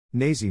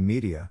Nazi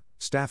Media,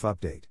 Staff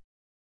Update.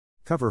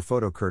 Cover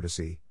photo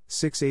courtesy,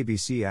 6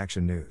 ABC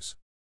Action News.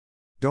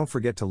 Don't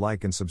forget to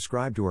like and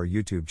subscribe to our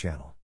YouTube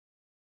channel.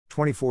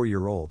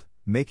 24-year-old,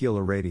 Makiel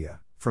Heredia,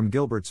 from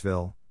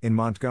Gilbertsville, in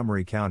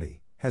Montgomery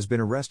County, has been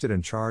arrested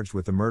and charged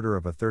with the murder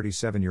of a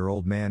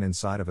 37-year-old man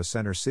inside of a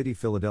Center City,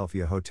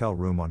 Philadelphia hotel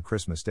room on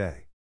Christmas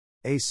Day.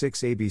 A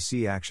 6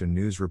 ABC Action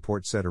News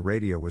report said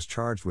Heredia was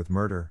charged with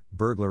murder,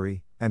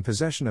 burglary, and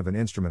possession of an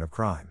instrument of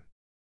crime.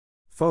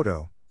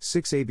 Photo,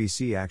 6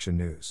 ABC Action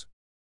News.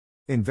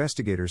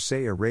 Investigators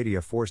say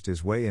Heredia forced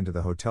his way into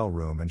the hotel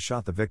room and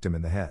shot the victim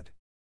in the head.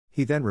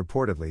 He then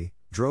reportedly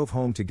drove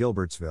home to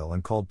Gilbertsville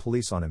and called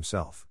police on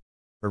himself.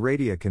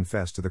 Heredia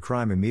confessed to the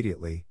crime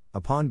immediately,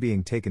 upon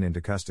being taken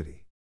into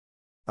custody.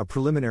 A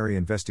preliminary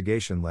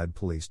investigation led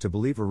police to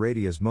believe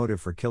Heredia's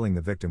motive for killing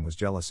the victim was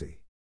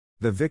jealousy.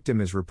 The victim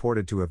is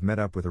reported to have met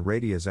up with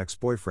Heredia's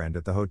ex-boyfriend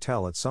at the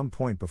hotel at some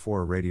point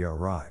before Heredia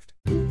arrived.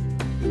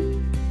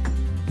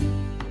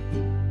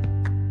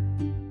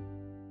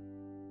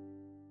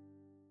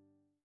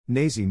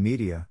 Nazi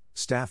Media,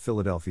 Staff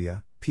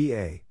Philadelphia,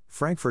 PA,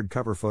 Frankfurt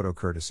cover photo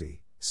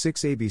courtesy,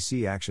 6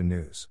 ABC Action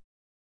News.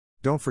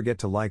 Don't forget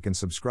to like and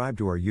subscribe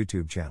to our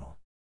YouTube channel.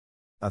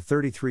 A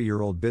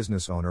 33-year-old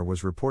business owner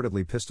was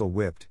reportedly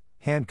pistol-whipped,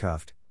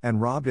 handcuffed, and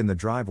robbed in the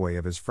driveway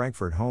of his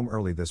Frankfurt home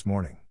early this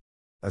morning.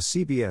 A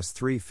CBS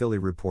 3 Philly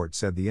report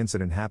said the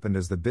incident happened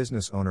as the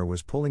business owner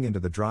was pulling into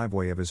the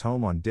driveway of his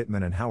home on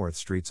Dittman and Howarth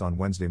Streets on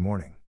Wednesday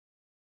morning.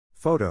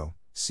 Photo,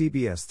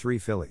 CBS 3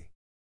 Philly.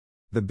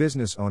 The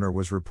business owner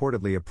was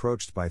reportedly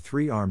approached by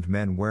 3 armed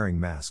men wearing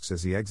masks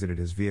as he exited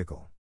his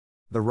vehicle.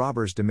 The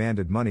robbers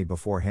demanded money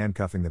before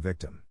handcuffing the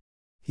victim.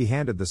 He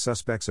handed the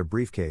suspects a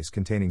briefcase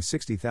containing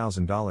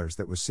 $60,000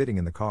 that was sitting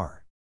in the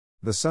car.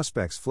 The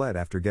suspects fled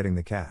after getting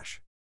the cash.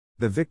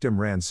 The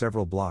victim ran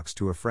several blocks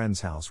to a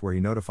friend's house where he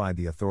notified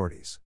the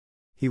authorities.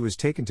 He was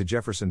taken to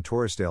Jefferson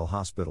Torresdale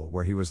Hospital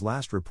where he was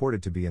last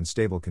reported to be in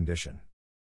stable condition.